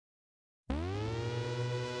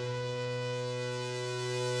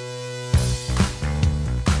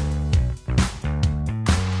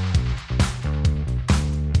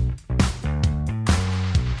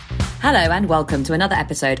Hello and welcome to another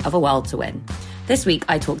episode of A World to Win. This week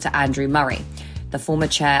I talked to Andrew Murray, the former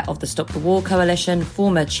chair of the Stop the War Coalition,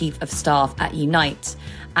 former chief of staff at Unite,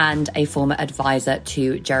 and a former advisor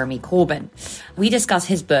to Jeremy Corbyn. We discuss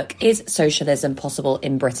his book, Is Socialism Possible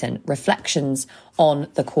in Britain? Reflections on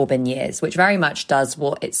the Corbyn Years, which very much does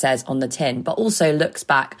what it says on the tin, but also looks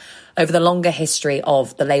back over the longer history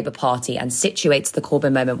of the Labour Party and situates the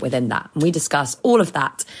Corbyn moment within that. And we discuss all of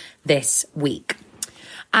that this week.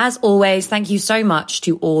 As always, thank you so much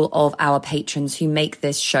to all of our patrons who make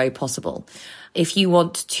this show possible. If you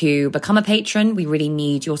want to become a patron, we really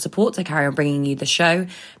need your support to carry on bringing you the show.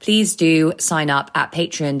 Please do sign up at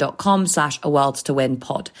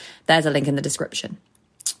patreon.com/aworldtowinpod. There's a link in the description.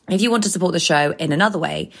 If you want to support the show in another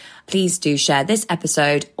way, please do share this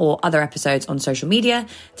episode or other episodes on social media,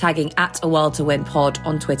 tagging at aworldtowinpod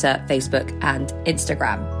on Twitter, Facebook and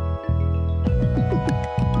Instagram.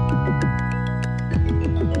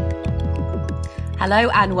 Hello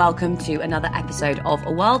and welcome to another episode of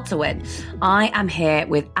A World to Win. I am here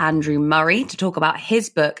with Andrew Murray to talk about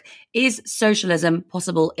his book, Is Socialism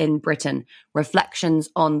Possible in Britain? Reflections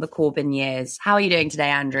on the Corbyn Years. How are you doing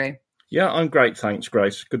today, Andrew? Yeah, I'm great. Thanks,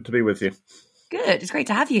 Grace. Good to be with you. Good. It's great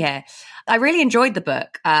to have you here. I really enjoyed the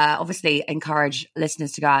book. Obviously, encourage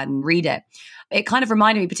listeners to go out and read it. It kind of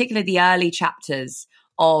reminded me, particularly the early chapters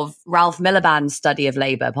of Ralph Miliband's study of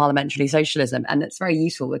Labour, parliamentary socialism. And it's very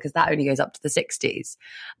useful because that only goes up to the 60s.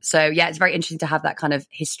 So yeah, it's very interesting to have that kind of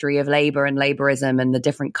history of Labour and Labourism and the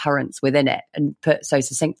different currents within it and put so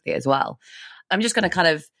succinctly as well. I'm just going to kind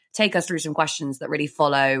of take us through some questions that really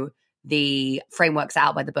follow the frameworks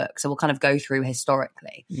out by the book. So we'll kind of go through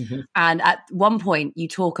historically. Mm-hmm. And at one point you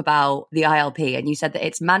talk about the ILP and you said that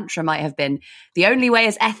its mantra might have been the only way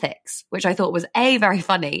is ethics, which I thought was A, very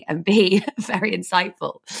funny and B, very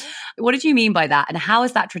insightful. What did you mean by that? And how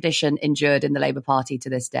has that tradition endured in the Labour Party to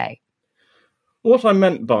this day? What I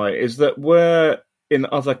meant by it is that where in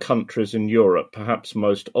other countries in Europe, perhaps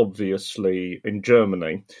most obviously in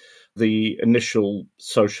Germany, the initial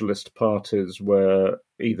socialist parties were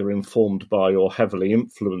either informed by or heavily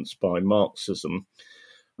influenced by Marxism.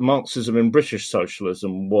 Marxism in British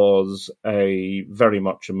socialism was very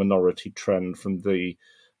much a minority trend from the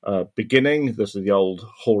beginning. This is the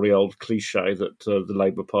hoary old cliche that the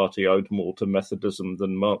Labour Party owed more to Methodism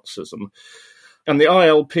than Marxism. And the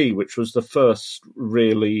ILP, which was the first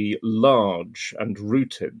really large and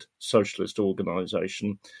rooted socialist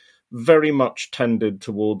organisation, very much tended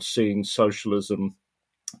towards seeing socialism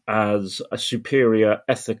as a superior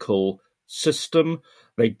ethical system.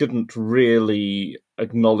 They didn't really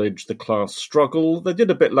acknowledge the class struggle. They did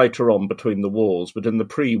a bit later on between the wars, but in the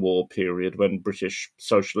pre-war period when British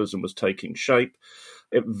socialism was taking shape,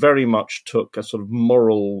 it very much took a sort of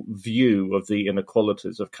moral view of the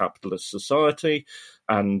inequalities of capitalist society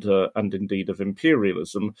and indeed of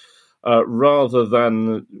imperialism, rather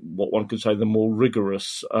than what one could say the more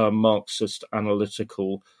rigorous Marxist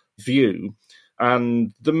analytical view.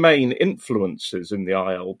 And the main influences in the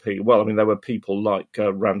ILP, well, I mean, there were people like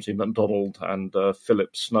Ramsay MacDonald and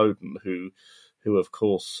Philip Snowden, who of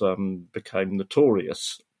course became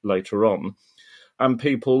notorious later on, and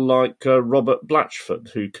people like Robert Blatchford,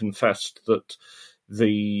 who confessed that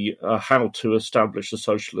the how to establish a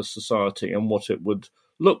socialist society and what it would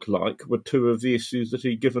look like were two of the issues that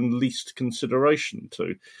he'd given least consideration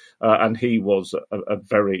to. And he was a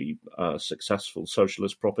very successful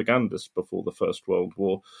socialist propagandist before the First World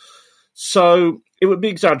War. So it would be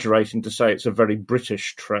exaggerating to say it's a very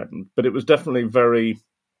British trend, but it was definitely very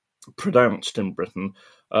pronounced in Britain,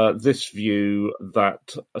 this view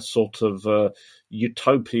that a sort of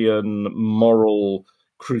utopian moral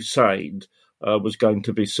crusade was going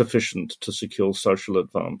to be sufficient to secure social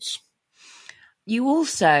advance. You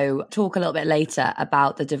also talk a little bit later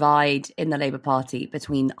about the divide in the Labour Party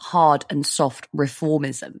between hard and soft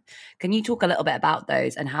reformism. Can you talk a little bit about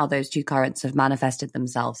those and how those two currents have manifested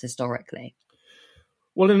themselves historically?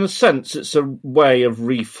 Well, in a sense, it's a way of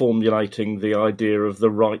reformulating the idea of the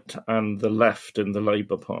right and the left in the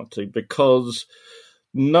Labour Party, because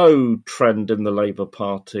no trend in the Labour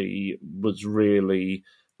Party was really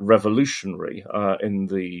revolutionary in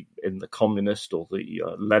the communist or the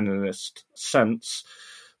Leninist sense,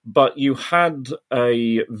 but you had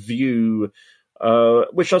a view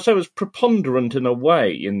which I say was preponderant in a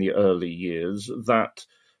way in the early years, that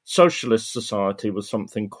socialist society was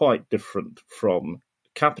something quite different from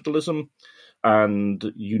capitalism,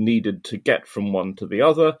 and you needed to get from one to the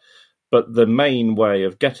other. But the main way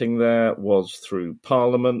of getting there was through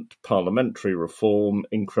Parliament, parliamentary reform,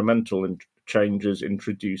 incremental changes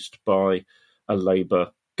introduced by a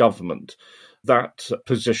Labour government. That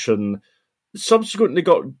position subsequently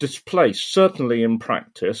got displaced, certainly in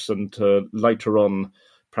practice, and later on,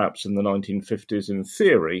 perhaps in the 1950s in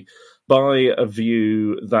theory, by a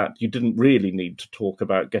view that you didn't really need to talk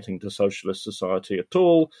about getting to socialist society at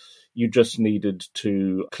all. You just needed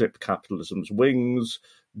to clip capitalism's wings,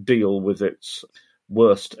 deal with its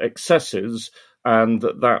worst excesses, and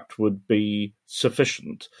that would be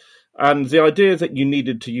sufficient. And the idea that you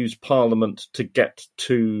needed to use Parliament to get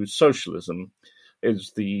to socialism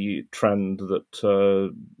is the trend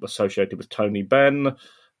that associated with Tony Benn,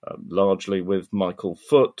 largely with Michael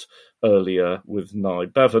Foot, earlier with Nye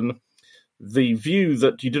Bevan. The view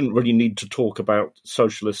that you didn't really need to talk about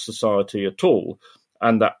socialist society at all,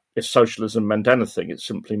 and that if socialism meant anything, it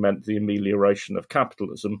simply meant the amelioration of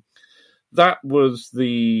capitalism. That was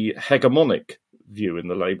the hegemonic view in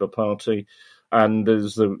the Labour Party, and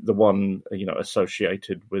is the one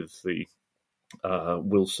associated with the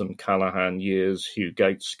Wilson-Callaghan years, Hugh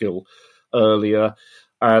Gaitskell earlier,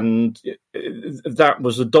 and that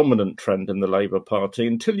was a dominant trend in the Labour Party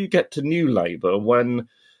until you get to New Labour, when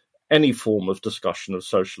any form of discussion of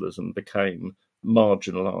socialism became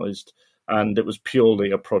marginalised, and it was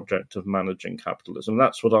purely a project of managing capitalism.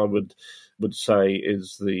 That's what I would say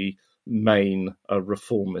is the main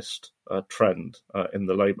reformist trend in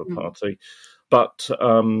the Labour Party. But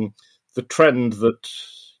the trend that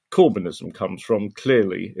Corbynism comes from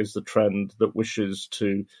clearly is the trend that wishes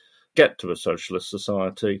to get to a socialist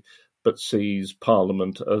society, but sees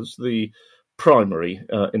Parliament as the primary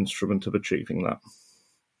instrument of achieving that.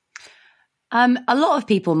 A lot of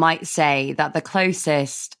people might say that the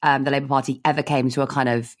closest the Labour Party ever came to a kind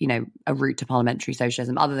of, a route to parliamentary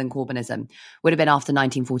socialism, other than Corbynism, would have been after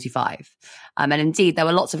 1945. And indeed, there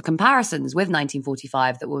were lots of comparisons with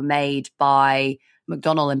 1945 that were made by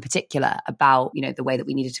McDonnell in particular about, the way that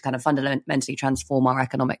we needed to kind of fundamentally transform our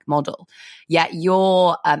economic model. Yet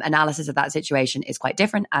your analysis of that situation is quite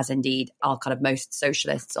different, as indeed are kind of most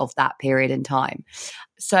socialists of that period in time.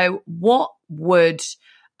 So what would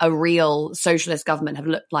a real socialist government have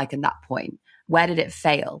looked like in that point? Where did it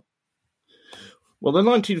fail? Well, the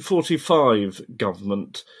 1945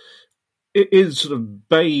 government is sort of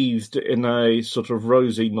bathed in a sort of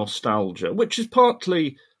rosy nostalgia, which is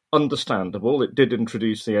partly understandable. It did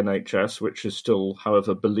introduce the NHS, which is still,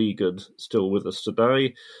 however beleaguered, still with us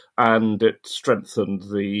today, and it strengthened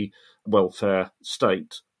the welfare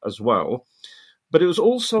state as well. But it was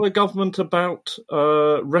also a government about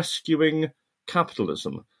rescuing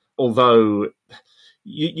capitalism. Although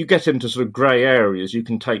you get into sort of grey areas, you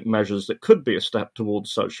can take measures that could be a step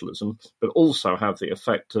towards socialism, but also have the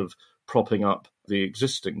effect of propping up the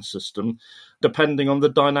existing system, depending on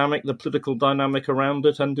the political dynamic around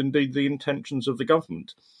it, and indeed the intentions of the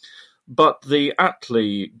government. But the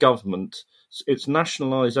Attlee government, its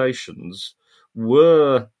nationalisations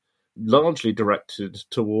were largely directed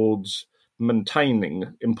towards maintaining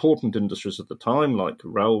important industries at the time, like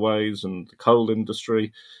railways and the coal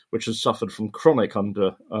industry, which has suffered from chronic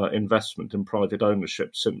investment in private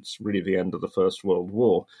ownership since really the end of the First World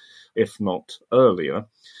War, if not earlier.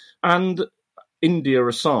 And India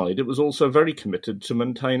aside, it was also very committed to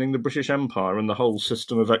maintaining the British Empire and the whole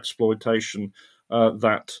system of exploitation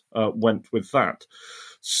that went with that.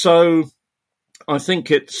 So I think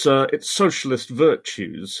its socialist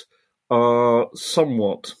virtues are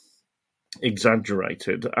somewhat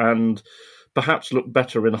exaggerated and perhaps look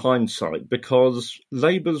better in hindsight, because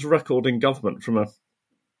Labour's record in government from a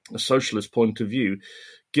socialist point of view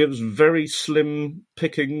gives very slim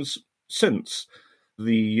pickings since.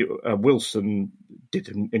 The Wilson did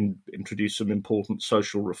introduce some important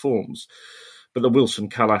social reforms, but the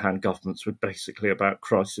Wilson-Callaghan governments were basically about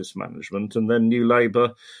crisis management, and then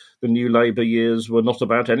the New Labour years were not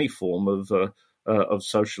about any form of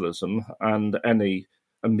socialism, and any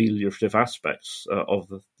ameliorative aspects of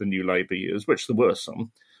the New Labour years, which there were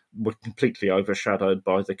some, were completely overshadowed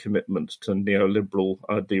by the commitment to neoliberal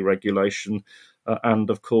deregulation and,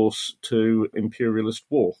 of course, to imperialist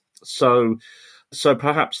war. So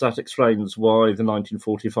perhaps that explains why the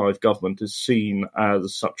 1945 government is seen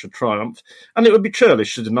as such a triumph. And it would be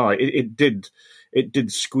churlish to deny it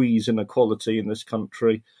did squeeze inequality in this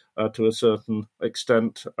country to a certain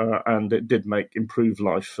extent, and it did improve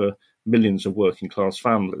life for millions of working class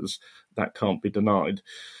families. That can't be denied.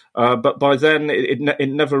 But by then, it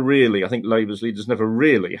never really, I think Labour's leaders never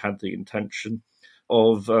really had the intention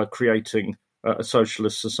of creating a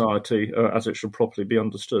socialist society as it should properly be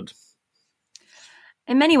understood.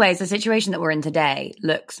 In many ways, the situation that we're in today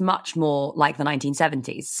looks much more like the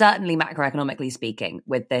 1970s, certainly macroeconomically speaking,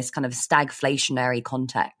 with this kind of stagflationary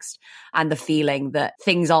context and the feeling that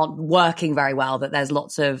things aren't working very well, that there's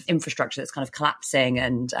lots of infrastructure that's kind of collapsing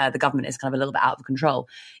and the government is kind of a little bit out of control.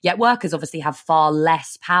 Yet workers obviously have far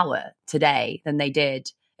less power today than they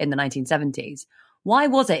did in the 1970s. Why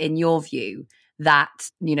was it, in your view, that,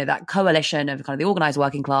 that coalition of kind of the organised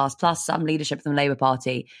working class plus some leadership from the Labour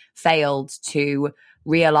Party failed to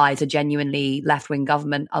realise a genuinely left-wing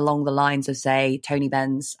government along the lines of, say, Tony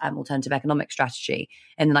Benn's alternative economic strategy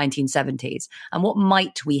in the 1970s? And what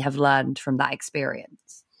might we have learned from that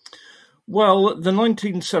experience? Well, the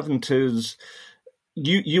 1970s,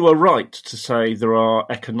 you are right to say there are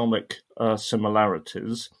economic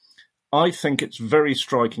similarities. I think it's very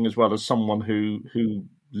striking as well, as someone who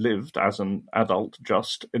lived as an adult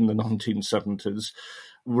just in the 1970s,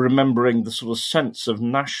 remembering the sort of sense of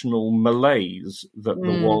national malaise that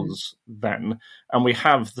there was then. And we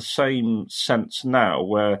have the same sense now,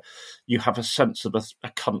 where you have a sense of a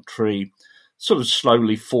country sort of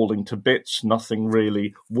slowly falling to bits, nothing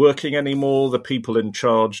really working anymore. The people in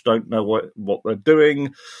charge don't know what they're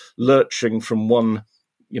doing, lurching from one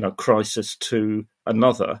crisis to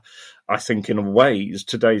another. I think in ways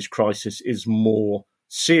today's crisis is more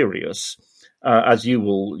serious. As you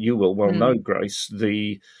will well know, Grace,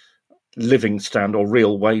 the living standard or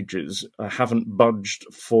real wages haven't budged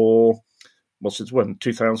for,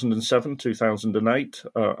 2007, 2008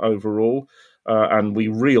 overall. And we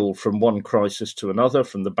reel from one crisis to another,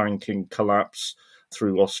 from the banking collapse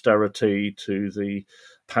through austerity to the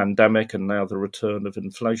pandemic and now the return of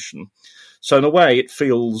inflation. So in a way, it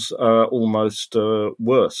feels almost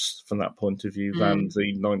worse from that point of view than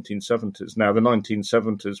the 1970s. Now, the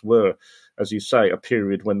 1970s were, as you say, a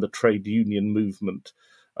period when the trade union movement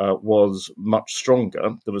was much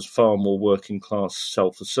stronger. There was far more working class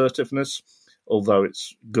self-assertiveness, although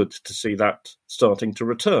it's good to see that starting to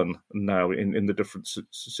return now in the different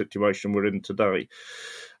situation we're in today.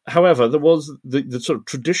 However, there was the sort of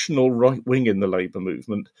traditional right wing in the Labour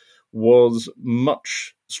movement was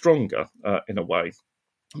much stronger in a way,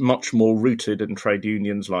 much more rooted in trade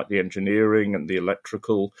unions like the engineering and the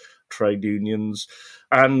electrical trade unions.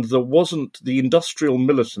 And there wasn't the industrial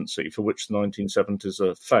militancy for which the 1970s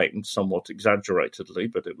are famed, somewhat exaggeratedly,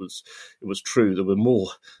 but it was true. There were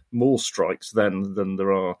more strikes then than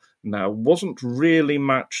there are now. Wasn't really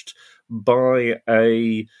matched by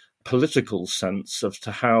a political sense as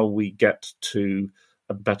to how we get to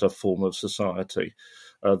a better form of society.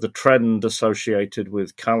 The trend associated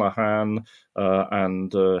with Callaghan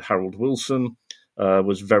and Harold Wilson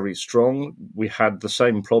was very strong. We had the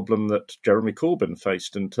same problem that Jeremy Corbyn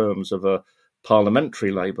faced in terms of a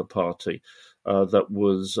parliamentary Labour Party that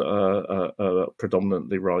was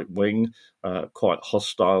predominantly right-wing, quite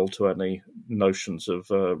hostile to any notions of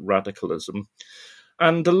radicalism.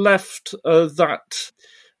 And the left that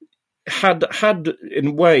had in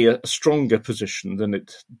a way a stronger position than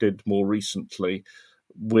it did more recently,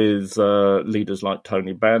 with leaders like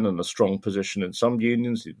Tony Benn and a strong position in some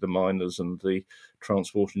unions, the miners and the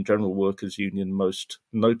Transport and General Workers Union most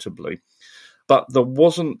notably. But there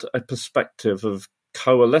wasn't a perspective of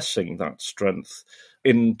coalescing that strength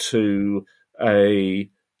into a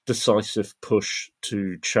decisive push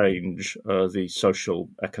to change the social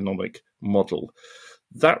economic model.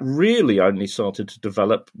 That really only started to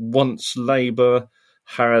develop once Labour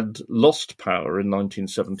had lost power in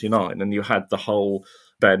 1979, and you had the whole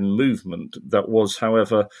Benn movement that was,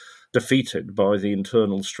 however, defeated by the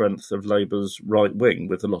internal strength of Labour's right wing,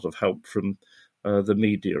 with a lot of help from the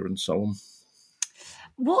media and so on.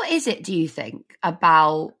 What is it, do you think,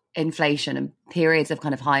 about inflation and periods of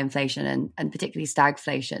kind of high inflation and particularly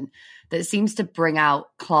stagflation that seems to bring out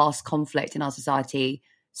class conflict in our society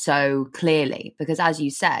so clearly? Because as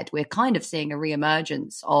you said, we're kind of seeing a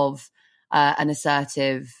reemergence of an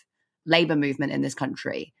assertive labour movement in this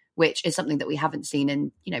country, which is something that we haven't seen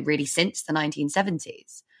in, really since the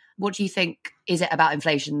 1970s. What do you think is it about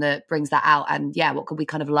inflation that brings that out? And what could we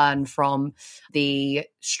kind of learn from the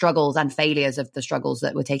struggles and failures of the struggles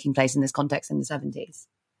that were taking place in this context in the 70s?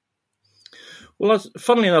 Well,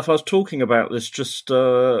 funnily enough, I was talking about this just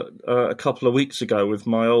a couple of weeks ago with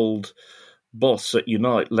my old boss at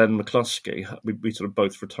Unite, Len McCluskey. We sort of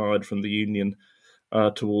both retired from the union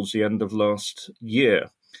towards the end of last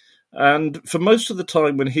year. And for most of the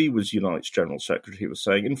time when he was Unite's General Secretary, he was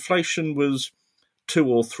saying inflation was 2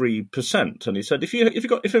 or 3%. And he said,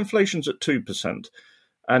 if inflation's at 2%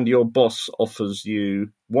 and your boss offers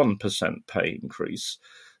you 1% pay increase,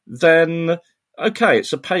 then okay,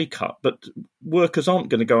 it's a pay cut, but workers aren't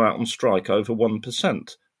going to go out on strike over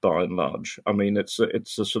 1%. by and large. I mean, it's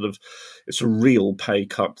a real pay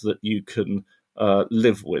cut that you can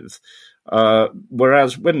live with.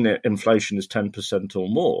 Whereas when inflation is 10% or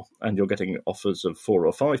more and you're getting offers of 4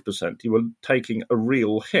 or 5%, you are taking a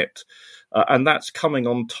real hit. And that's coming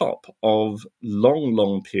on top of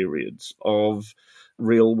long periods of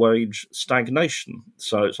real wage stagnation.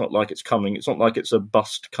 So it's not like it's a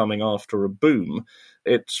bust coming after a boom.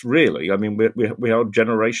 It's really, I mean, we are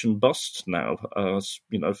generation busts now,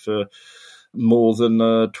 for more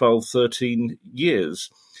than 12, 13 years.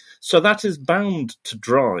 So that is bound to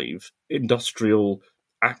drive industrial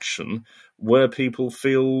action where people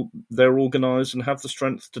feel they're organised and have the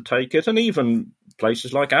strength to take it, and even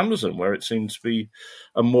places like Amazon, where it seems to be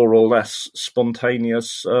a more or less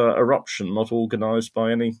spontaneous eruption, not organised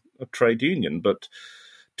by any trade union. But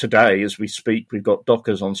today, as we speak, we've got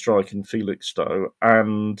dockers on strike in Felixstowe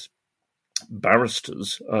and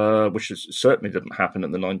barristers, which certainly didn't happen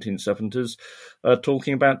in the 1970s,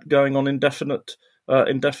 talking about going on indefinite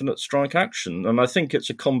strike action. And I think it's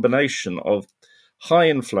a combination of high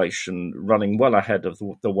inflation running well ahead of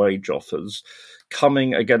the wage offers,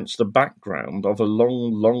 coming against the background of a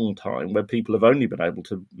long time where people have only been able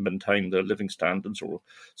to maintain their living standards or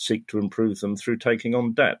seek to improve them through taking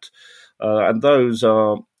on debt. And those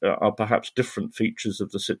are perhaps different features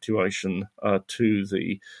of the situation to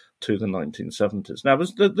the 1970s. Now,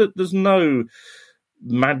 there's no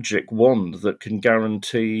magic wand that can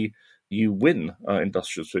guarantee you win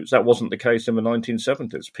industrial disputes. That wasn't the case in the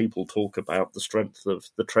 1970s. People talk about the strength of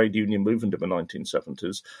the trade union movement in the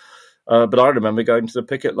 1970s. But I remember going to the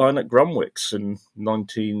picket line at Grumwicks in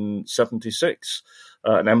 1976,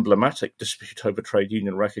 an emblematic dispute over trade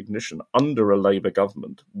union recognition under a Labour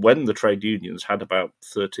government when the trade unions had about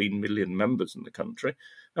 13 million members in the country,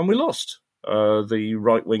 and we lost. The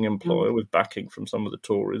right-wing employer, with backing from some of the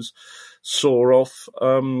Tories, saw off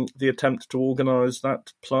the attempt to organise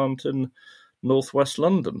that plant in northwest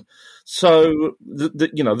London. So,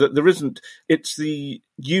 there isn't. It's the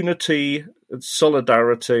unity,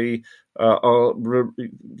 solidarity.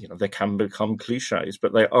 They can become cliches,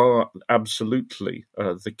 but they are absolutely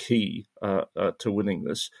the key to winning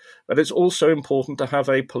this. But it's also important to have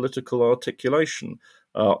a political articulation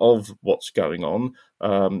of what's going on,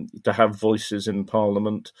 to have voices in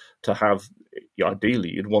Parliament, to have, ideally,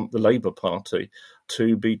 you'd want the Labour Party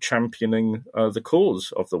to be championing the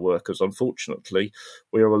cause of the workers. Unfortunately,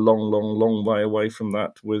 we are a long way away from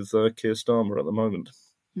that with Keir Starmer at the moment.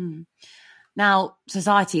 Mm. Now,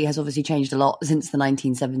 society has obviously changed a lot since the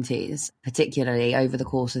 1970s, particularly over the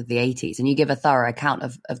course of the 80s, and you give a thorough account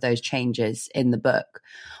of those changes in the book.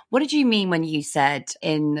 What did you mean when you said,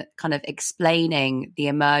 in kind of explaining the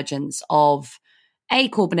emergence of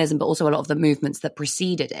Corbynism, but also a lot of the movements that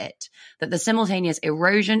preceded it, that the simultaneous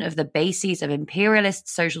erosion of the bases of imperialist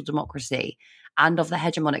social democracy and of the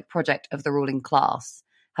hegemonic project of the ruling class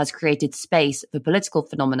has created space for political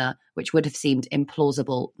phenomena which would have seemed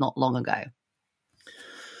implausible not long ago?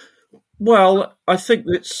 Well, I think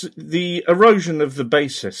it's the erosion of the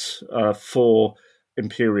basis for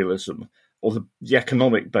imperialism, or the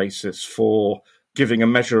economic basis for giving a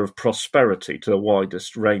measure of prosperity to the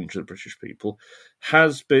widest range of British people,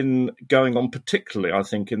 has been going on, particularly, I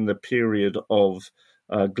think, in the period of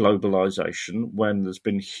globalisation, when there's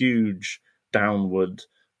been huge downward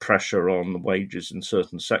pressure on wages in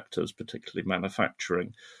certain sectors, particularly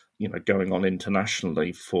manufacturing, going on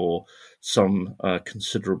internationally for some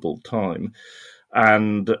considerable time.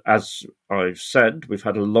 And as I've said, we've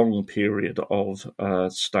had a long period of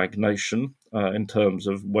stagnation in terms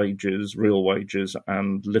of wages, real wages,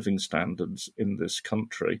 and living standards in this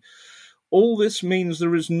country. All this means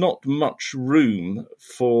there is not much room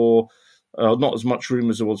for, not as much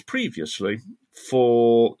room as there was previously,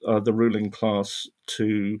 for the ruling class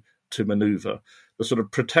to manoeuvre. The sort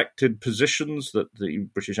of protected positions that the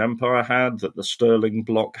British Empire had, that the Sterling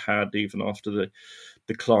bloc had even after the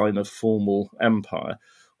decline of formal empire,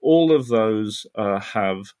 all of those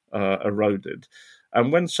have eroded.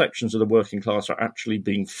 And when sections of the working class are actually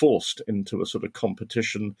being forced into a sort of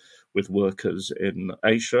competition with workers in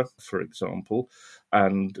Asia, for example,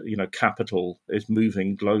 and capital is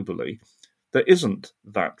moving globally, there isn't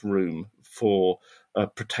that room for a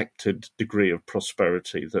protected degree of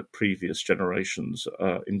prosperity that previous generations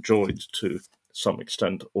enjoyed to some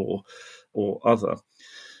extent or other.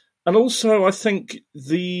 And also, I think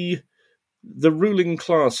the ruling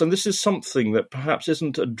class, and this is something that perhaps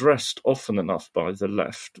isn't addressed often enough by the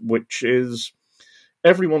left, which is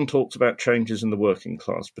everyone talks about changes in the working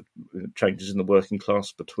class, but changes in the working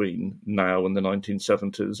class between now and the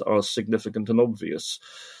 1970s are significant and obvious.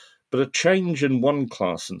 But a change in one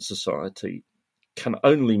class in society can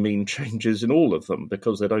only mean changes in all of them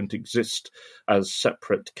because they don't exist as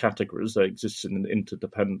separate categories. They exist in an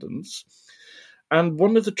interdependence. And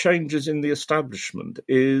one of the changes in the establishment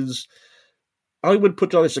is, I would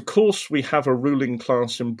put it as, of course, we have a ruling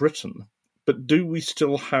class in Britain, but do we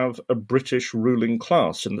still have a British ruling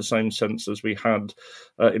class in the same sense as we had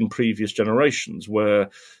in previous generations, where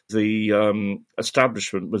the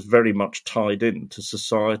establishment was very much tied into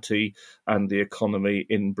society and the economy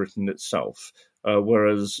in Britain itself?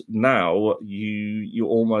 Whereas now you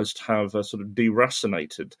almost have a sort of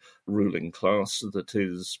deracinated ruling class that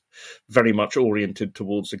is very much oriented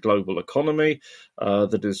towards the global economy,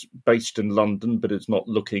 that is based in London, but is not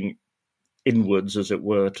looking inwards, as it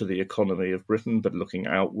were, to the economy of Britain, but looking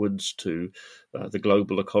outwards to the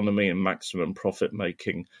global economy and maximum profit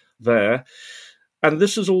making there. And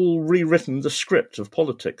this has all rewritten the script of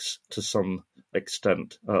politics to some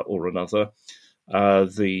extent or another.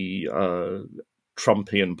 The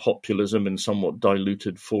Trumpian populism in somewhat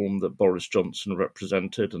diluted form that Boris Johnson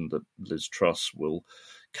represented and that Liz Truss will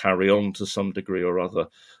carry on to some degree or other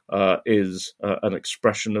is an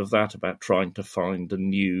expression of that, about trying to find a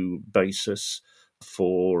new basis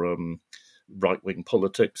for right-wing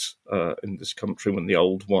politics in this country when the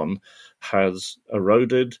old one has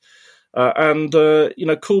eroded.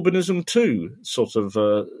 Corbynism too sort of,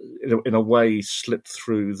 in a way, slipped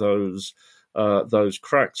through those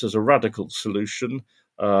cracks as a radical solution,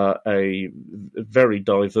 a very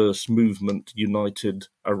diverse movement united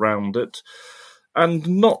around it, and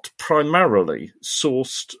not primarily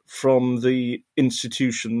sourced from the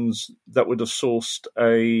institutions that would have sourced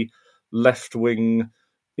a left-wing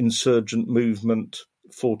insurgent movement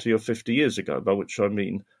 40 or 50 years ago, by which I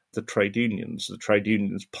mean the trade unions. The trade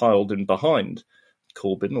unions piled in behind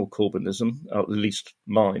Corbyn or Corbynism, at least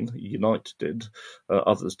mine, Unite did,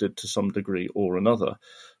 others did to some degree or another.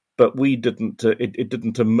 But we didn't, it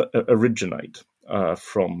didn't originate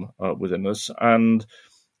from within us. And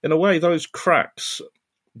in a way, those cracks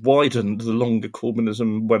widened the longer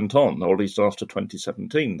Corbynism went on, or at least after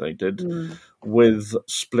 2017 they did, with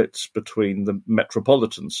splits between the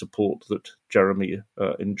metropolitan support that Jeremy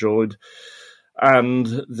enjoyed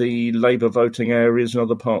and the Labour voting areas in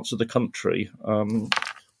other parts of the country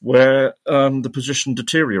where the position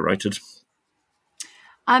deteriorated.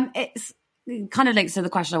 It's kind of links to the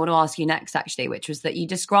question I want to ask you next, actually, which was that you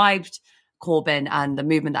described Corbyn and the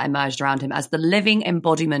movement that emerged around him as the living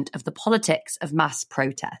embodiment of the politics of mass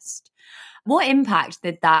protest. What impact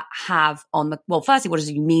did that have on well, firstly, what does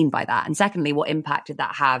he mean by that? And secondly, what impact did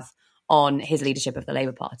that have on his leadership of the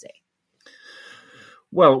Labour Party?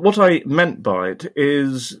 Well, what I meant by it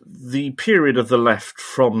is the period of the left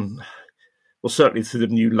from, well, certainly through the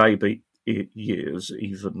new Labour years,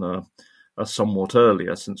 even somewhat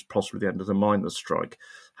earlier, since possibly the end of the miners' strike,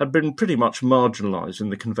 had been pretty much marginalised in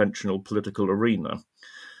the conventional political arena.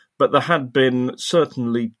 But there had been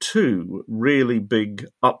certainly two really big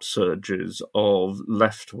upsurges of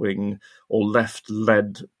left-wing or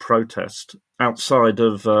left-led protest outside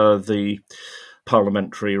of the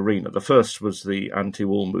parliamentary arena. The first was the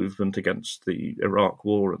anti-war movement against the Iraq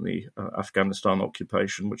war and the Afghanistan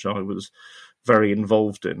occupation, which I was very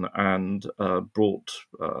involved in and brought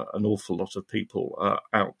an awful lot of people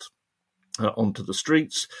out onto the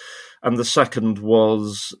streets. And the second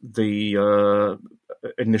was the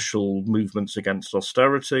initial movements against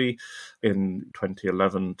austerity in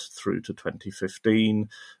 2011 through to 2015,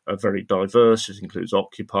 very diverse. It includes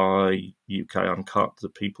Occupy, UK Uncut, the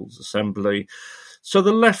People's Assembly. So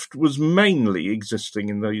the left was mainly existing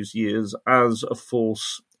in those years as a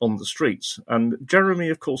force on the streets. And Jeremy,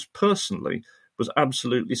 of course, personally was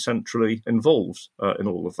absolutely centrally involved in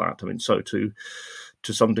all of that. I mean, so too,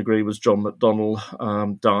 to some degree, was John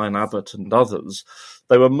McDonnell, Diane Abbott and others.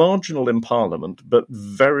 They were marginal in Parliament, but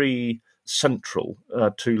very central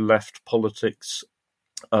to left politics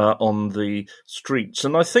on the streets.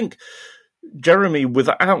 And I think Jeremy,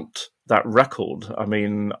 without that record, I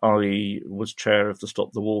mean, I was chair of the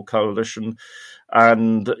Stop the War Coalition,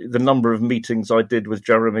 and the number of meetings I did with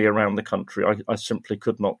Jeremy around the country, I simply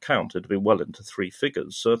could not count. It'd be well into three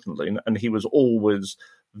figures, certainly. And he was always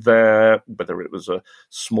there, whether it was a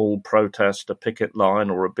small protest, a picket line,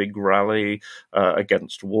 or a big rally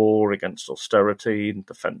against war, against austerity, in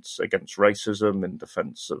defence against racism, in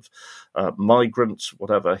defence of migrants,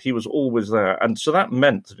 whatever. He was always there. And so that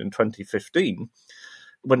meant that in 2015,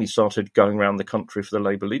 when he started going around the country for the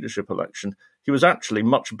Labour leadership election, he was actually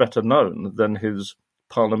much better known than his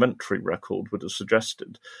parliamentary record would have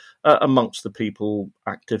suggested amongst the people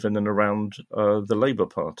active in and around the Labour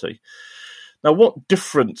Party. Now, what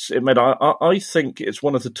difference it made, I think it's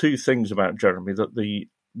one of the two things about Jeremy that the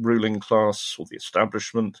ruling class or the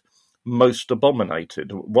establishment most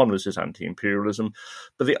abominated. One was his anti-imperialism,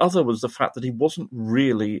 but the other was the fact that he wasn't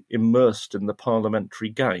really immersed in the parliamentary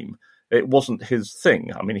game. It wasn't his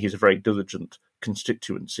thing. I mean, he's a very diligent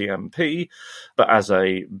constituency MP, but as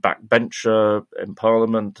a backbencher in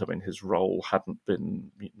Parliament, I mean, his role hadn't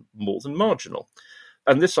been more than marginal.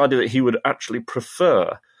 And this idea that he would actually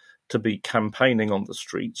prefer to be campaigning on the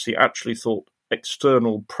streets, he actually thought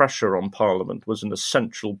external pressure on Parliament was an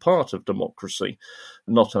essential part of democracy,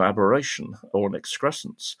 not an aberration or an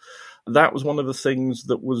excrescence. That was one of the things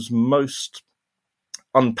that was most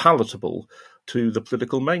unpalatable to the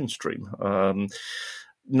political mainstream.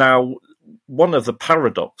 Now, one of the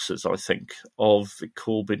paradoxes, I think, of the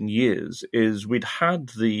Corbyn years is we'd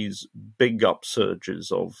had these big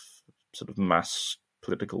upsurges of sort of mass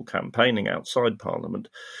political campaigning outside Parliament.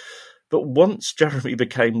 But once Jeremy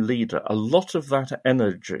became leader, a lot of that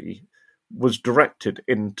energy was directed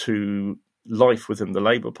into life within the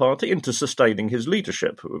Labour Party, into sustaining his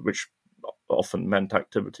leadership, which often meant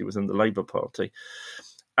activity within the Labour Party.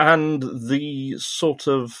 And the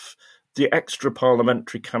extra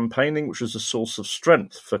parliamentary campaigning, which was a source of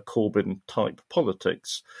strength for Corbyn-type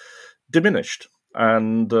politics, diminished.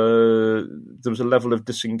 And there was a level of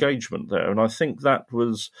disengagement there. And I think that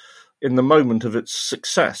was, in the moment of its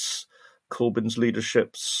success, Corbyn's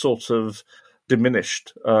leadership sort of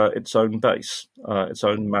diminished its own base, its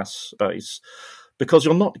own mass base, because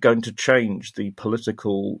you're not going to change the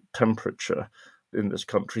political temperature in this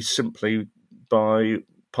country simply by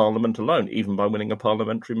Parliament alone, even by winning a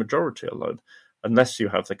parliamentary majority alone, unless you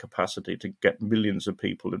have the capacity to get millions of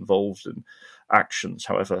people involved in actions,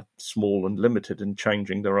 however small and limited, in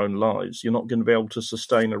changing their own lives. You're not going to be able to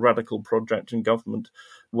sustain a radical project in government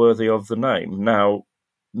worthy of the name. Now,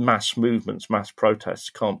 mass movements, mass protests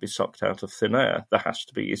can't be sucked out of thin air. There has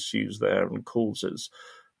to be issues there and causes.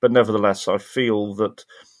 But nevertheless, I feel that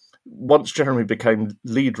once Jeremy became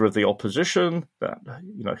leader of the opposition, that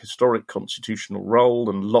historic constitutional role,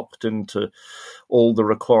 and locked into all the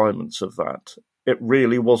requirements of that, it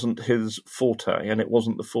really wasn't his forte, and it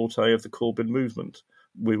wasn't the forte of the Corbyn movement.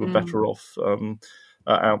 We were better off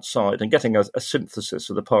outside, and getting a synthesis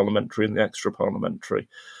of the parliamentary and the extra-parliamentary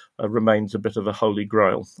remains a bit of a holy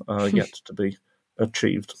grail yet to be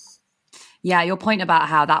achieved. Yeah, your point about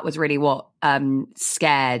how that was really what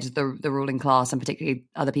scared the ruling class, and particularly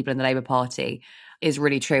other people in the Labour Party, is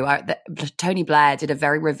really true. Tony Blair did a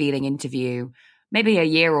very revealing interview maybe a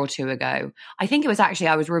year or two ago. I think it was actually,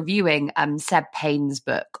 I was reviewing Seb Payne's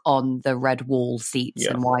book on the Red Wall seats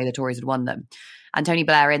and why the Tories had won them. And Tony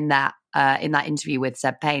Blair in that interview with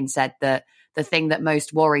Seb Payne said that the thing that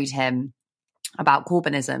most worried him about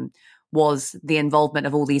Corbynism was the involvement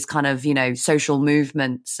of all these kind of, social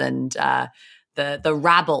movements and the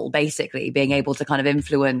rabble basically being able to kind of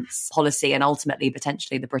influence policy and ultimately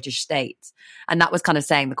potentially the British state. And that was kind of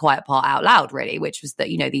saying the quiet part out loud, really, which was that,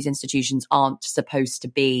 these institutions aren't supposed to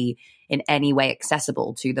be in any way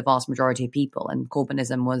accessible to the vast majority of people. And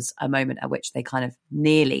Corbynism was a moment at which they kind of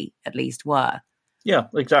nearly at least were. Yeah,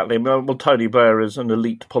 exactly. Well, Tony Blair is an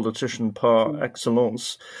elite politician par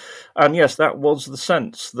excellence. And yes, that was the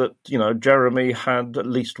sense that, Jeremy had at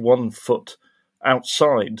least one foot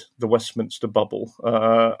outside the Westminster bubble,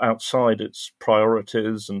 outside its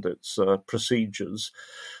priorities and its procedures.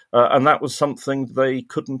 And that was something they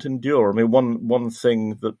couldn't endure. I mean, one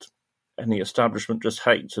thing that any establishment just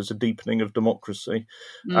hates is a deepening of democracy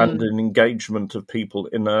and an engagement of people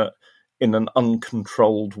in an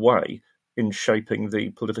uncontrolled way in shaping the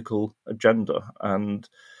political agenda. And,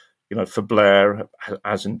 for Blair,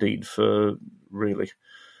 as indeed for really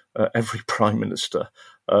every prime minister,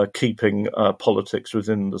 keeping politics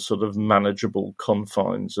within the sort of manageable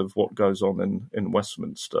confines of what goes on in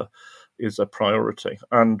Westminster is a priority.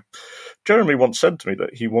 And Jeremy once said to me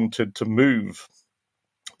that he wanted to move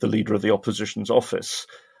the Leader of the Opposition's office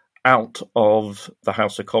out of the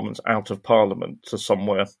House of Commons, out of Parliament, to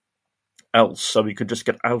somewhere else, so he could just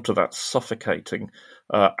get out of that suffocating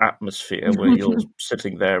atmosphere where you're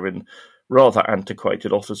sitting there in rather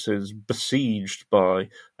antiquated offices, besieged by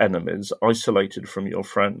enemies, isolated from your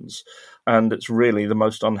friends. And it's really the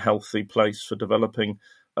most unhealthy place for developing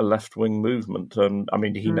a left-wing movement. And I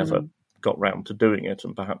mean, he never got round to doing it,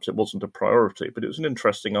 and perhaps it wasn't a priority, but it was an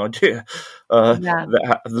interesting idea.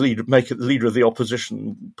 That make the leader of the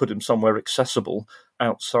opposition, put him somewhere accessible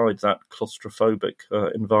outside that claustrophobic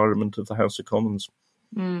environment of the House of Commons.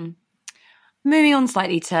 Moving on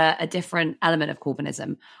slightly to a different element of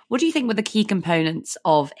Corbynism, what do you think were the key components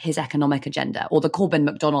of his economic agenda, or the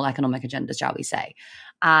Corbyn-McDonnell economic agenda, shall we say?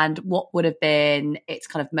 And what would have been its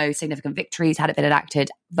kind of most significant victories had it been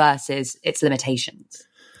enacted versus its limitations?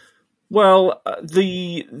 Well,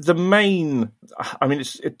 the main, I mean,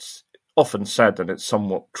 it's often said, and it's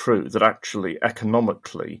somewhat true, that actually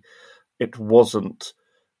economically it wasn't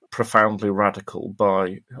profoundly radical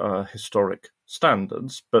by historic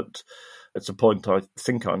standards, but it's a point I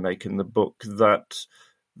think I make in the book that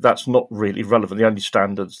that's not really relevant. The only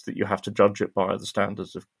standards that you have to judge it by are the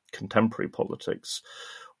standards of contemporary politics,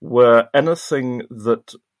 where anything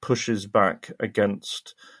that pushes back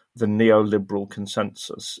against the neoliberal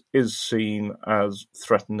consensus is seen as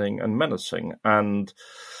threatening and menacing. And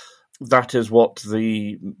that is what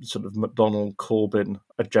the sort of McDonnell-Corbyn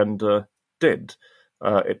agenda did.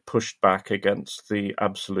 It pushed back against the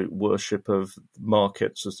absolute worship of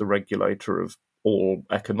markets as the regulator of all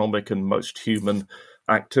economic and most human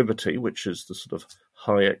activity, which is the sort of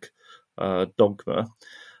Hayek dogma.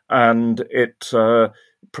 And it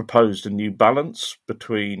proposed a new balance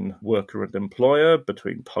between worker and employer,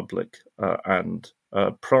 between public and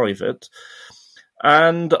private.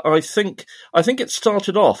 And I think it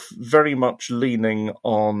started off very much leaning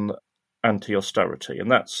on anti-austerity,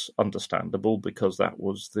 and that's understandable because that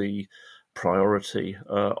was the priority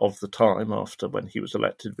of the time. After when he was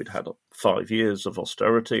elected, we'd had 5 years of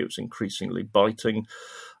austerity. It was increasingly biting.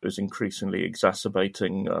 It was increasingly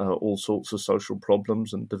exacerbating all sorts of social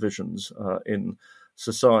problems and divisions in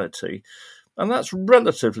society. And that's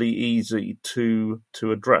relatively easy to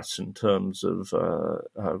address in terms of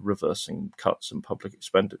reversing cuts in public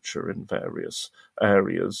expenditure in various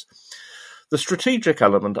areas. The strategic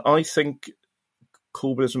element, I think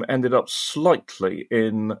Corbynism ended up slightly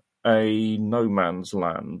in a no man's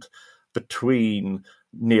land between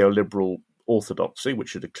neoliberal orthodoxy,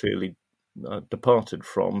 which it had clearly departed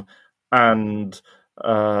from, and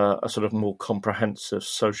a sort of more comprehensive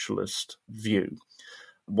socialist view.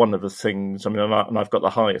 One of the things, I mean, and I've got the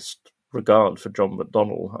highest regard for John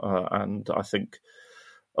McDonnell, and I think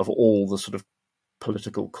of all the sort of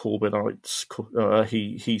political Corbynites,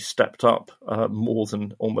 he stepped up more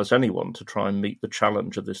than almost anyone to try and meet the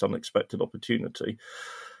challenge of this unexpected opportunity.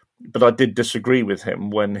 But I did disagree with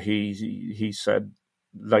him when he said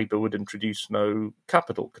Labour would introduce no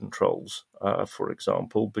capital controls, for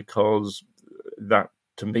example, because that,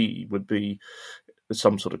 to me, would be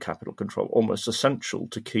some sort of capital control almost essential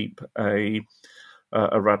to keep a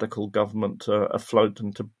radical government afloat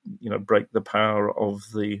and to break the power of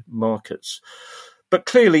the markets. But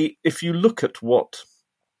clearly, if you look at what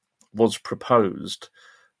was proposed,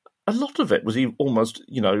 a lot of it was almost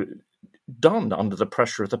done under the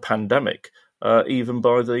pressure of the pandemic, even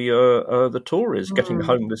by the Tories, getting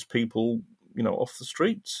homeless people off the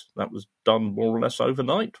streets. That was done more or less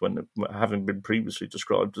overnight, when having been previously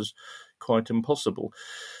described as quite impossible.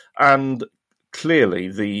 And clearly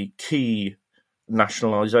the key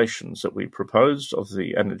nationalisations that we proposed of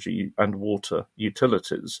the energy and water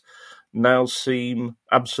utilities now seem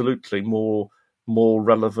absolutely more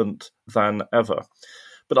relevant than ever.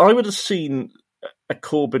 But I would have seen a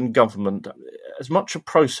Corbyn government as much a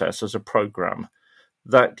process as a programme,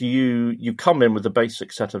 that you come in with a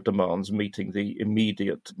basic set of demands meeting the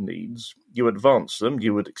immediate needs, you advance them,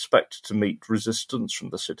 you would expect to meet resistance from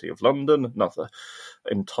the City of London and other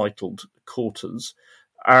entitled quarters,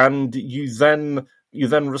 and you then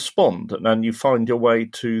respond and you find your way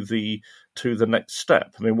to the next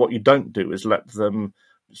step. I mean, what you don't do is let them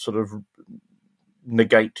sort of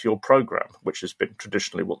negate your programme, which has been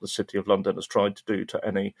traditionally what the City of London has tried to do to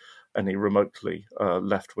any remotely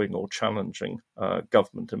left-wing or challenging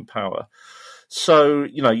government in power. So,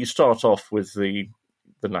 you start off with the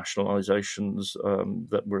nationalisations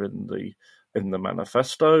that were in the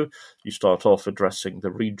manifesto. You start off addressing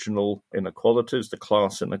the regional inequalities, the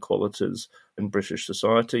class inequalities in British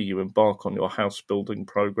society. You embark on your house building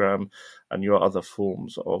programme and your other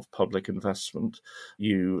forms of public investment.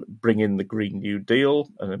 You bring in the Green New Deal,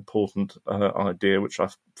 an important idea which I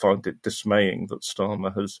find it dismaying that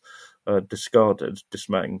Starmer has discarded.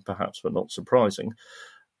 Dismaying, perhaps, but not surprising.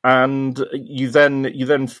 And you then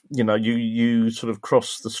you sort of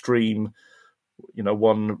cross the stream,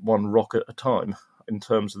 one rock at a time in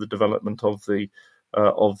terms of the development of the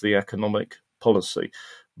economic policy.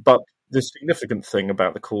 But the significant thing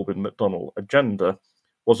about the Corbyn-McDonnell agenda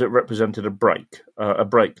was it represented a break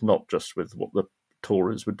not just with what the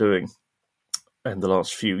Tories were doing in the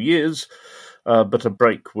last few years, but a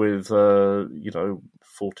break with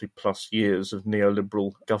 40 plus years of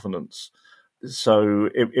neoliberal governance. So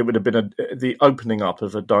it would have been the opening up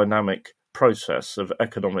of a dynamic process of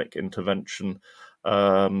economic intervention,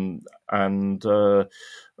 and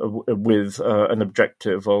with an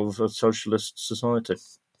objective of a socialist society.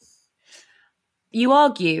 You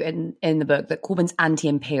argue in the book that Corbyn's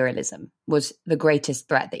anti-imperialism was the greatest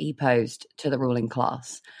threat that he posed to the ruling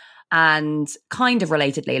class. And kind of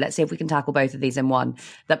relatedly, let's see if we can tackle both of these in one,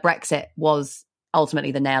 that Brexit was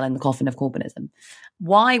ultimately the nail in the coffin of Corbynism.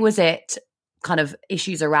 Why was it kind of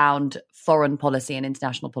issues around foreign policy and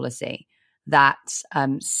international policy that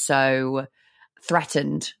so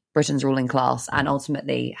threatened Britain's ruling class and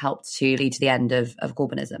ultimately helped to lead to the end of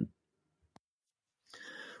Corbynism?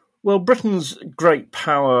 Well, Britain's great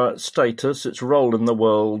power status, its role in the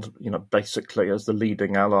world, basically as the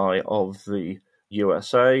leading ally of the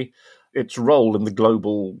USA, its role in the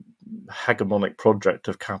global hegemonic project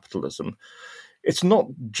of capitalism. It's not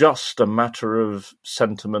just a matter of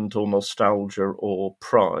sentiment or nostalgia or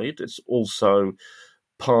pride. It's also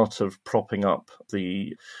part of propping up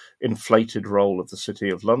the inflated role of the City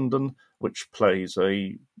of London, which plays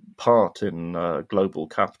a part in global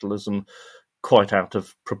capitalism, quite out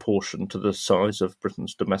of proportion to the size of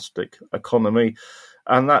Britain's domestic economy.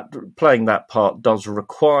 And that playing that part does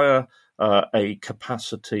require a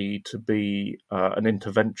capacity to be an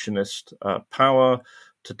interventionist power,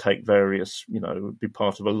 to take various, be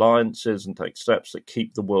part of alliances and take steps that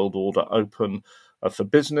keep the world order open for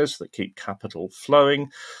business, that keep capital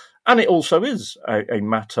flowing. And it also is a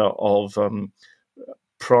matter of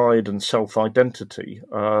pride and self-identity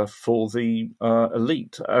for the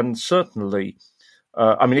elite. And certainly,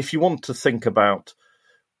 if you want to think about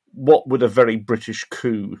what would a very British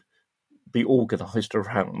coup be organised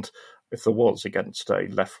around if there was against a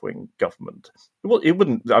left-wing government, it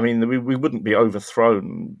wouldn't. We wouldn't be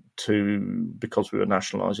overthrown because we were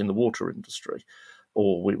nationalising the water industry,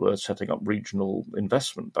 or we were setting up regional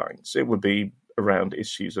investment banks. It would be around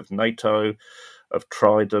issues of NATO, of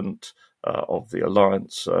Trident, of the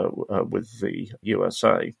alliance with the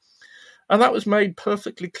USA. And that was made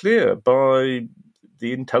perfectly clear by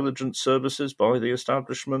the intelligence services, by the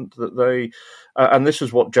establishment, that they, and this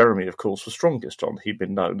is what Jeremy, of course, was strongest on. He'd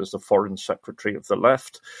been known as the foreign secretary of the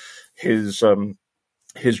left. His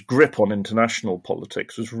grip on international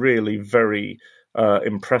politics was really very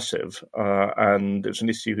impressive, and it's an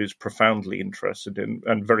issue he's profoundly interested in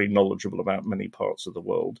and very knowledgeable about many parts of the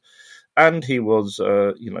world. And he was,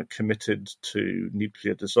 committed to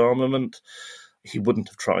nuclear disarmament. He wouldn't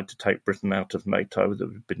have tried to take Britain out of NATO. There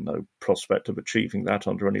would have been no prospect of achieving that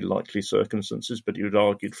under any likely circumstances, but he would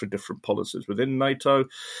argued for different policies within NATO.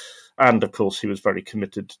 And, of course, he was very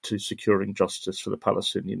committed to securing justice for the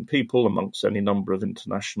Palestinian people, amongst any number of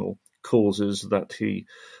international causes that he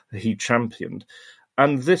championed.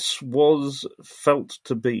 And this was felt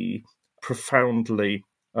to be profoundly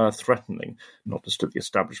threatening, not just to the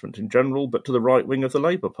establishment in general, but to the right wing of the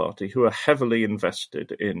Labour Party, who are heavily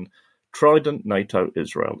invested in Trident, NATO,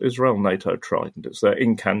 Israel. Israel, NATO, Trident. It's their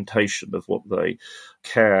incantation of what they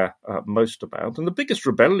care most about. And the biggest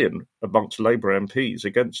rebellion amongst Labour MPs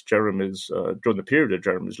against Jeremy's, during the period of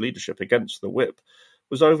Jeremy's leadership against the whip,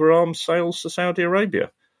 was over arms sales to Saudi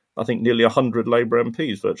Arabia. I think nearly 100 Labour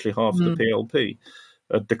MPs, virtually half the PLP,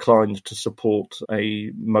 declined to support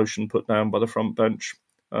a motion put down by the front bench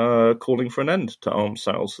calling for an end to arms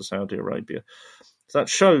sales to Saudi Arabia. So that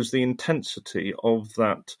shows the intensity of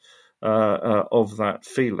that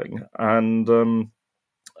feeling and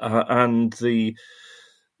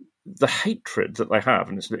the hatred that they have,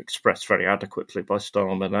 and it's expressed very adequately by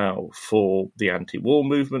Starmer now, for the anti-war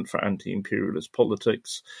movement, for anti-imperialist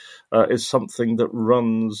politics, is something that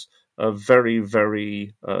runs very,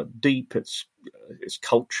 very deep. It's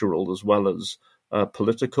cultural as well as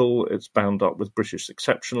political. It's bound up with British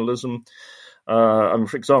exceptionalism.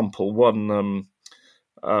 For example,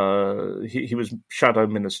 he was shadow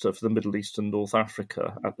minister for the Middle East and North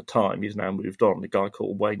Africa at the time. He's now moved on, a guy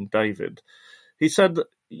called Wayne David. He said that,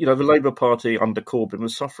 the Labour Party under Corbyn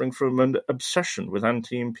was suffering from an obsession with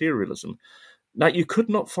anti-imperialism. Now, you could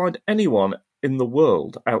not find anyone in the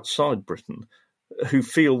world outside Britain who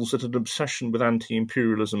feels that an obsession with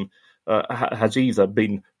anti-imperialism has either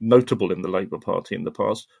been notable in the Labour Party in the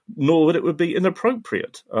past, nor that it would be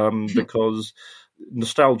inappropriate, because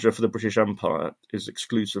nostalgia for the British Empire is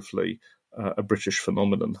exclusively a British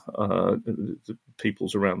phenomenon.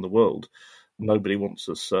 Peoples around the world, nobody wants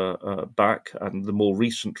us back, and the more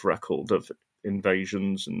recent record of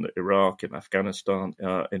invasions in Iraq, in Afghanistan,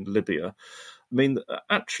 in Libya, mean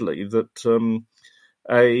actually that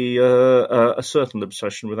a certain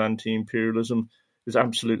obsession with anti-imperialism is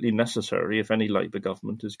absolutely necessary if any Labour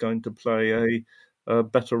government is going to play a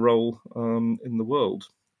better role in the world.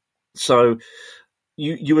 So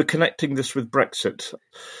you were connecting this with Brexit.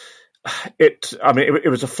 It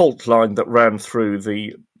was a fault line that ran through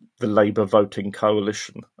the Labour voting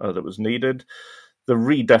coalition that was needed. the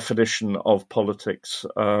redefinition of politics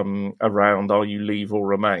around are you Leave or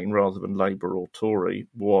Remain rather than Labour or Tory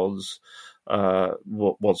was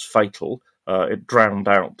fatal. It drowned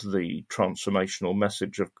out the transformational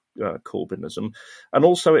message of Corbynism, and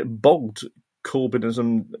also it bogged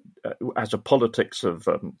Corbynism as a politics of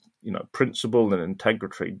principle and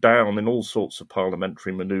integrity down in all sorts of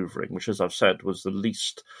parliamentary manoeuvring, which, as I've said, was the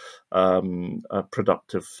least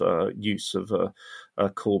productive use of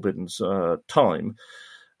Corbyn's time.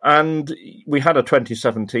 And we had a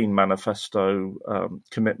 2017 manifesto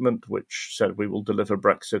commitment which said we will deliver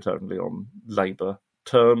Brexit only on Labour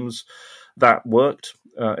terms. That worked.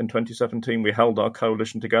 In 2017, we held our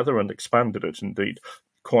coalition together and expanded it, indeed,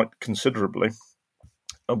 quite considerably.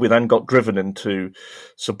 We then got driven into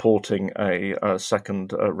supporting a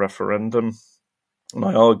second referendum. And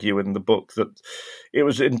I argue in the book that it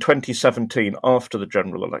was in 2017, after the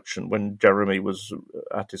general election, when Jeremy was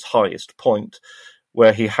at his highest point,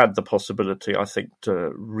 where he had the possibility, I think,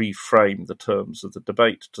 to reframe the terms of the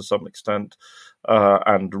debate to some extent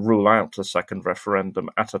and rule out a second referendum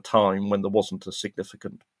at a time when there wasn't a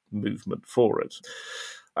significant movement for it.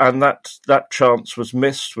 And that chance was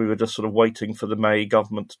missed. We were just sort of waiting for the May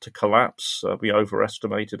government to collapse. We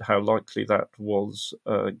overestimated how likely that was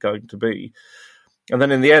going to be. And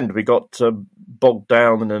then in the end, we got bogged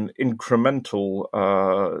down in an incremental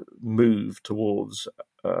move towards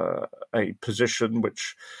a position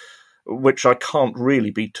which I can't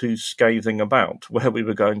really be too scathing about, where we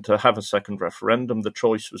were going to have a second referendum. The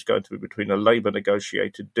choice was going to be between a Labour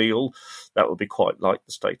negotiated deal, that would be quite like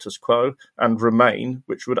the status quo, and Remain,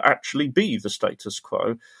 which would actually be the status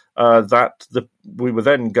quo, we were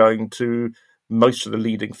then going to, most of the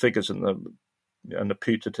leading figures in the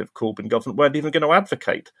putative Corbyn government weren't even going to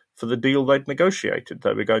advocate for the deal they'd negotiated.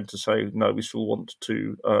 They were going to say, no, we still want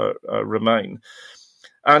to remain.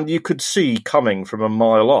 And you could see coming from a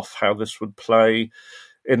mile off how this would play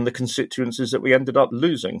in the constituencies that we ended up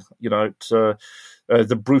losing.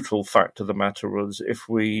 The brutal fact of the matter was if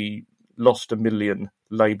we lost 1 million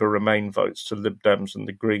Labour Remain votes to Lib Dems and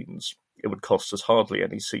the Greens, it would cost us hardly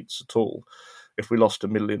any seats at all. If we lost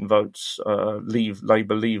 1 million votes,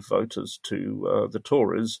 Labour Leave voters to the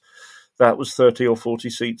Tories, that was 30 or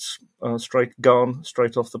 40 seats straight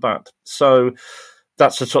off the bat. So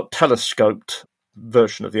that's a sort of telescoped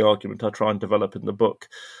version of the argument I try and develop in the book,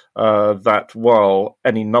 that while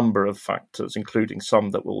any number of factors, including some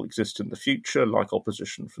that will exist in the future, like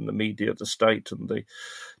opposition from the media, the state, and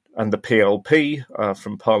the PLP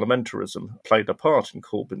from parliamentarism, played a part in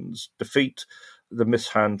Corbyn's defeat, the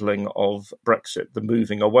mishandling of Brexit, the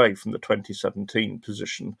moving away from the 2017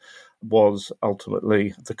 position, was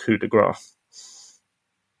ultimately the coup de grace.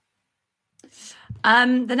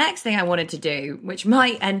 The next thing I wanted to do, which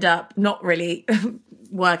might end up not really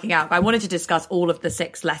working out, but I wanted to discuss all of the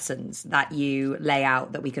 6 lessons that you lay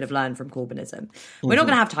out that we could have learned from Corbynism. We're not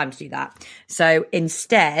going to have time to do that. So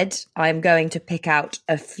instead, I'm going to pick out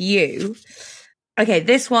a few. Okay,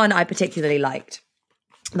 this one I particularly liked.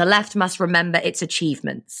 The left must remember its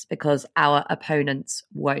achievements because our opponents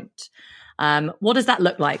won't. What does that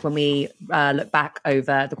look like when we look back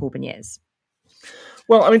over the Corbyn years?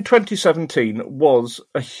 Well, 2017 was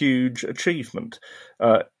a huge achievement.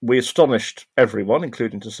 We astonished everyone,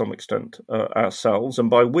 including to some extent ourselves. And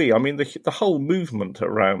by we, I mean the whole movement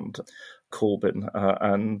around Corbyn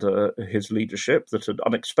and his leadership that had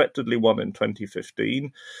unexpectedly won in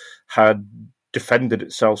 2015, had defended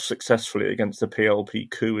itself successfully against the PLP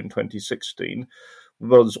coup in 2016,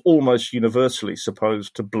 was almost universally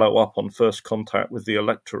supposed to blow up on first contact with the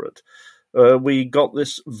electorate. We got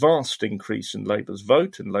this vast increase in Labour's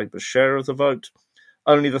vote, in Labour's share of the vote.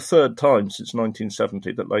 Only the third time since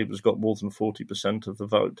 1970 that Labour's got more than 40% of the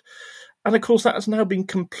vote. And of course, that has now been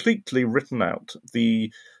completely written out.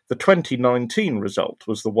 The 2019 result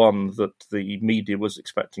was the one that the media was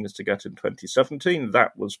expecting us to get in 2017.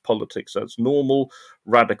 That was politics as normal,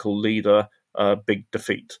 radical leader, big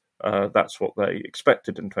defeat. That's what they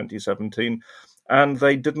expected in 2017. And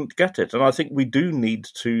they didn't get it. And I think we do need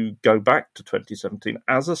to go back to 2017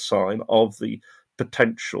 as a sign of the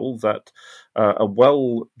potential that a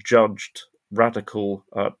well-judged radical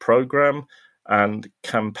programme and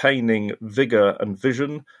campaigning vigour and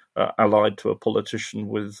vision, allied to a politician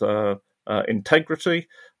with integrity,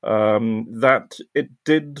 that it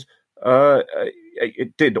did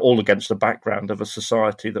all against the background of a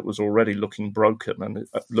society that was already looking broken, and it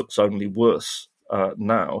looks only worse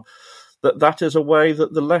now. That is a way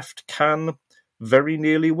that the left can very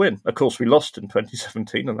nearly win. Of course, we lost in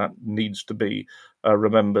 2017, and that needs to be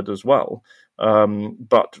remembered as well.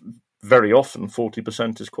 But very often,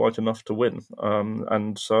 40% is quite enough to win.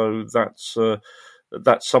 And so that's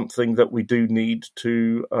that's something that we do need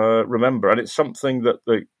to remember. And it's something that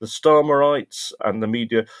the Starmerites and the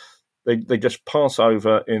media, they just pass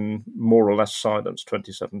over in more or less silence.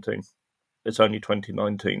 2017. It's only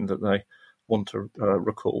 2019 that they want to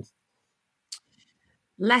recall.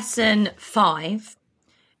 Lesson 5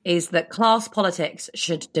 is that class politics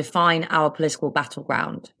should define our political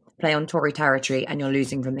battleground. Play on Tory territory and you're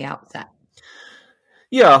losing from the outset.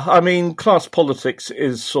 Yeah, I mean, class politics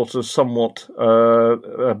is sort of somewhat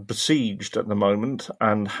besieged at the moment,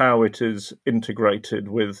 and how it is integrated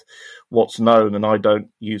with what's known, and I don't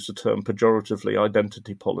use the term pejoratively,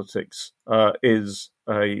 identity politics, is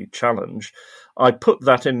a challenge. I put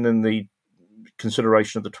that in the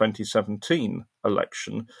consideration of the 2017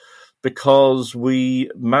 election because we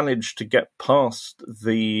managed to get past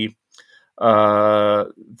the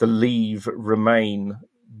Leave Remain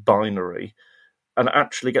binary and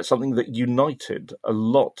actually get something that united a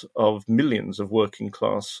lot of millions of working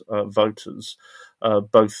class voters,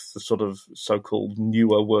 both the sort of so-called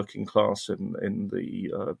newer working class in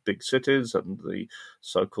the big cities and the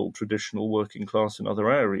so-called traditional working class in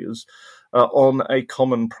other areas, on a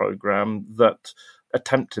common programme that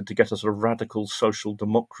attempted to get a sort of radical social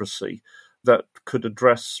democracy that could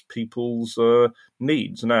address people's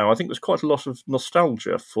needs. Now, I think there's quite a lot of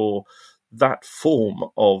nostalgia for that form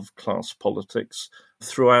of class politics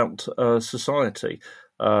throughout society.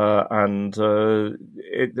 And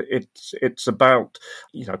it's about,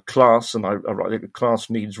 class, and I think class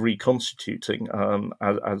needs reconstituting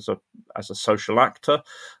as a social actor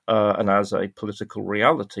and as a political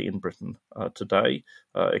reality in Britain today.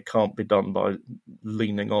 It can't be done by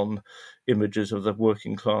leaning on images of the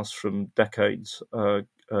working class from decades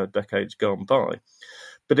gone by.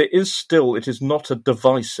 But it is not a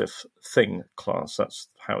divisive thing, class. That's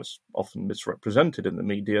how it's often misrepresented in the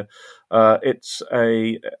media. It's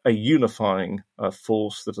a unifying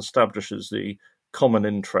force that establishes the common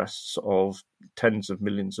interests of tens of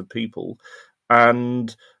millions of people.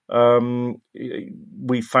 And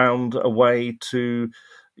we found a way to,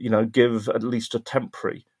 give at least a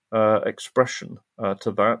temporary expression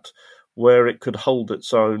to that, where it could hold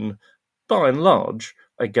its own, by and large,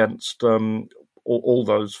 against all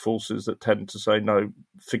those forces that tend to say, no,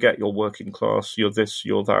 forget your working class, you're this,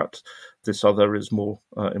 you're that, this other is more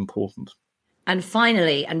important. And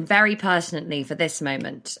finally, and very pertinently for this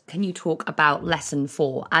moment, can you talk about lesson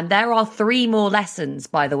 4? And there are 3 more lessons,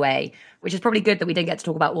 by the way, which is probably good that we didn't get to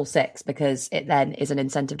talk about all 6 because it then is an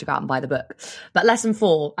incentive to go out and buy the book. But lesson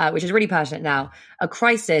 4, which is really pertinent now, a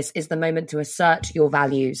crisis is the moment to assert your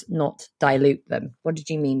values, not dilute them. What did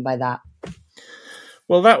you mean by that?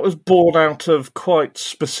 Well, that was born out of quite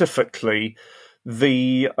specifically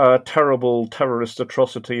the terrible terrorist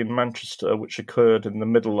atrocity in Manchester, which occurred in the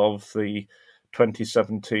middle of the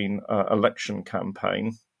 2017 election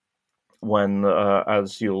campaign, when,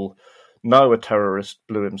 as you'll know, a terrorist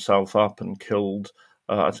blew himself up and killed,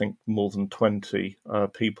 I think, more than 20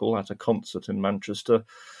 people at a concert in Manchester.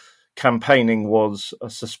 Campaigning was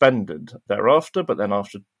suspended thereafter, but then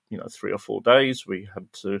after 3 or 4 days, we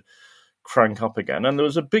had to crank up again. And there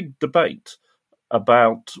was a big debate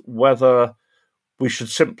about whether we should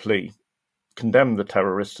simply condemn the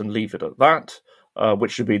terrorists and leave it at that,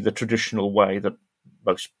 which would be the traditional way that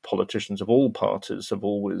most politicians of all parties have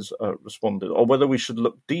always responded, or whether we should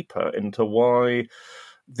look deeper into why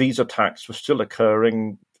these attacks were still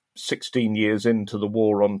occurring 16 years into the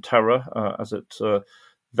war on terror, as it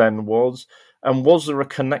then was, and was there a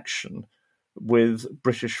connection with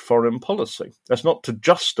British foreign policy? That's not to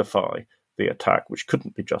justify the attack, which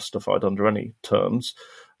couldn't be justified under any terms,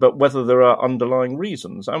 but whether there are underlying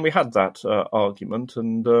reasons. And we had that argument,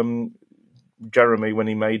 and Jeremy, when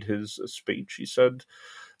he made his speech, he said,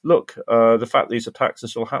 look, the fact these attacks are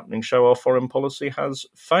still happening show our foreign policy has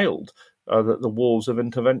failed, that the wars of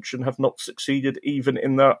intervention have not succeeded even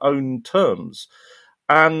in their own terms.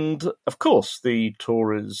 And, of course, the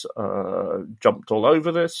Tories jumped all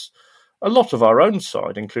over this. A lot of our own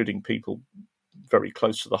side, including people very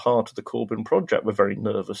close to the heart of the Corbyn project, were very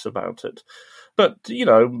nervous about it. But,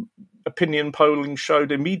 opinion polling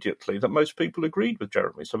showed immediately that most people agreed with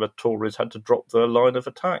Jeremy, so the Tories had to drop their line of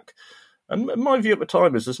attack. And my view at the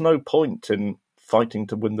time is there's no point in fighting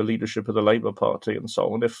to win the leadership of the Labour Party and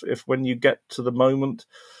so on if when you get to the moment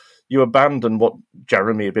you abandon what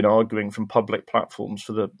Jeremy had been arguing from public platforms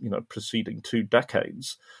for the preceding 2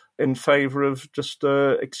 decades in favour of just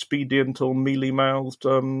expedient or mealy-mouthed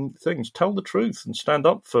things. Tell the truth and stand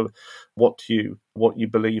up for what you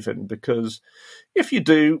believe in, because if you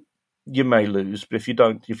do, you may lose, but if you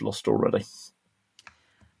don't, you've lost already.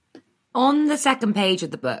 On the second page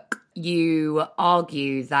of the book, you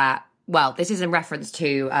argue that Well, this is in reference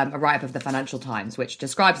to a write-up of the Financial Times, which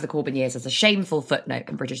describes the Corbyn years as a shameful footnote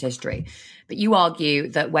in British history. But you argue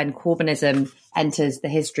that when Corbynism enters the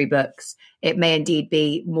history books, it may indeed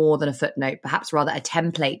be more than a footnote, perhaps rather a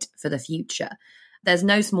template for the future. There's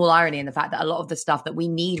no small irony in the fact that a lot of the stuff that we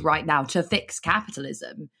need right now to fix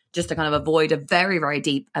capitalism, just to kind of avoid a very, very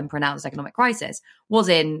deep and pronounced economic crisis, was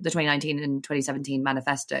in the 2019 and 2017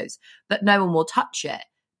 manifestos. But no one will touch it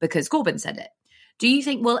because Corbyn said it. Do you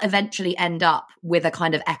think we'll eventually end up with a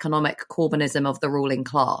kind of economic Corbynism of the ruling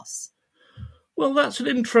class? Well, that's an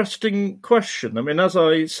interesting question. I mean, as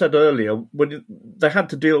I said earlier, when they had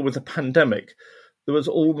to deal with a pandemic, there was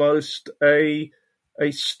almost a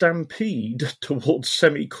stampede towards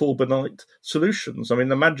semi-Corbynite solutions. I mean,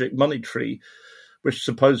 the magic money tree, which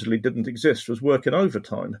supposedly didn't exist, was working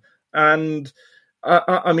overtime. And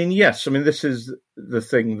I mean, yes, I mean, this is the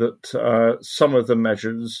thing that some of the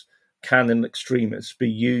measures can in extremis be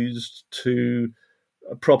used to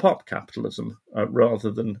prop up capitalism rather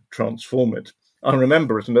than transform it. I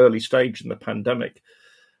remember at an early stage in the pandemic,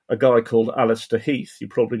 a guy called Alistair Heath, you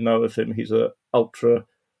probably know of him, he's an ultra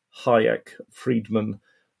Hayek Friedman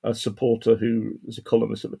supporter who is a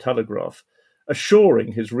columnist at the Telegraph,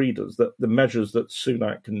 assuring his readers that the measures that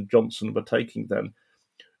Sunak and Johnson were taking then,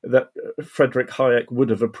 that Friedrich Hayek would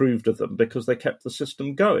have approved of them because they kept the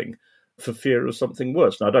system going for fear of something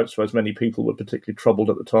worse. Now, I don't suppose many people were particularly troubled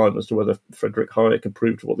at the time as to whether Friedrich Hayek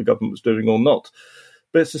approved of what the government was doing or not.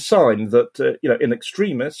 But it's a sign that, in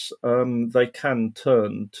extremis, they can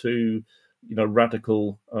turn to,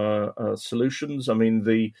 radical solutions. I mean,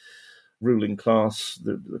 the ruling class,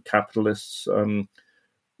 the capitalists,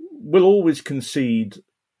 will always concede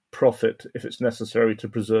profit if it's necessary to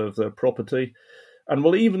preserve their property, and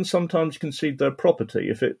will even sometimes concede their property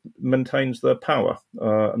if it maintains their power.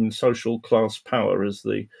 Social class power is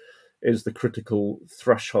the critical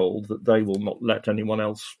threshold that they will not let anyone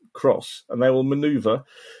else cross, and they will manoeuvre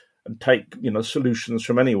and take solutions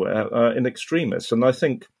from anywhere in extremis. And I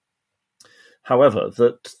think, however,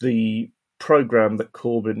 that the programme that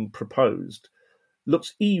Corbyn proposed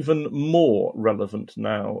looks even more relevant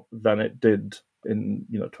now than it did in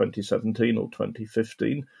 2017 or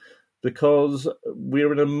 2015, because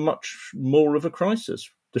we're in a much more of a crisis.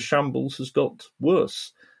 The shambles has got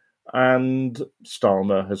worse. And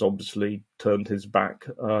Starmer has obviously turned his back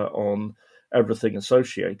on everything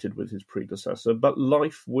associated with his predecessor, but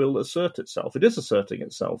life will assert itself. It is asserting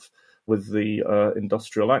itself with the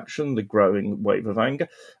industrial action, the growing wave of anger,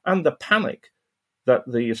 and the panic that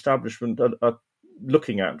the establishment are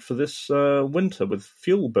looking at for this winter with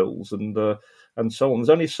fuel bills and so on. There's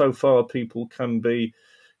only so far people can be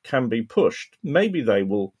pushed. Maybe they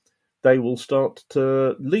will start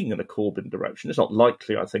to lean in a Corbyn direction. It's not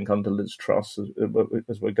likely, I think, under Liz Truss,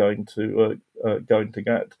 as we're going to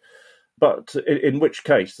get. But in which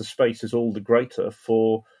case, the space is all the greater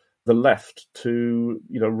for the left to,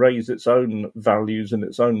 raise its own values in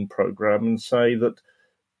its own programme and say that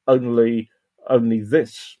only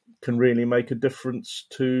this can really make a difference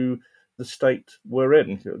to the state we're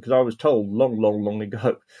in. Because I was told long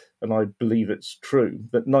ago, and I believe it's true,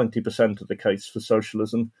 that 90% of the case for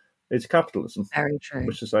socialism is capitalism. Very true.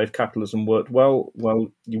 Which is to say, if capitalism worked well,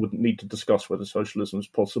 you wouldn't need to discuss whether socialism is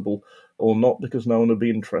possible or not, because no one would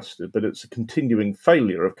be interested. But it's a continuing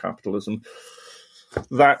failure of capitalism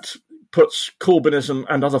that puts Corbynism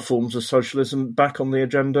and other forms of socialism back on the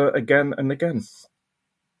agenda again and again.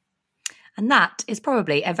 And that is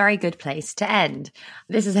probably a very good place to end.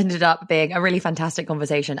 This has ended up being a really fantastic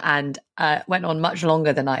conversation and went on much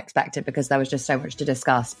longer than I expected because there was just so much to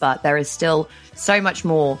discuss. But there is still so much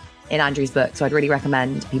more in Andrew's book, so I'd really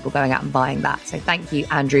recommend people going out and buying that. So thank you,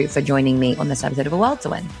 Andrew, for joining me on this episode of A World to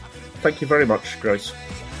Win. Thank you very much, Grace.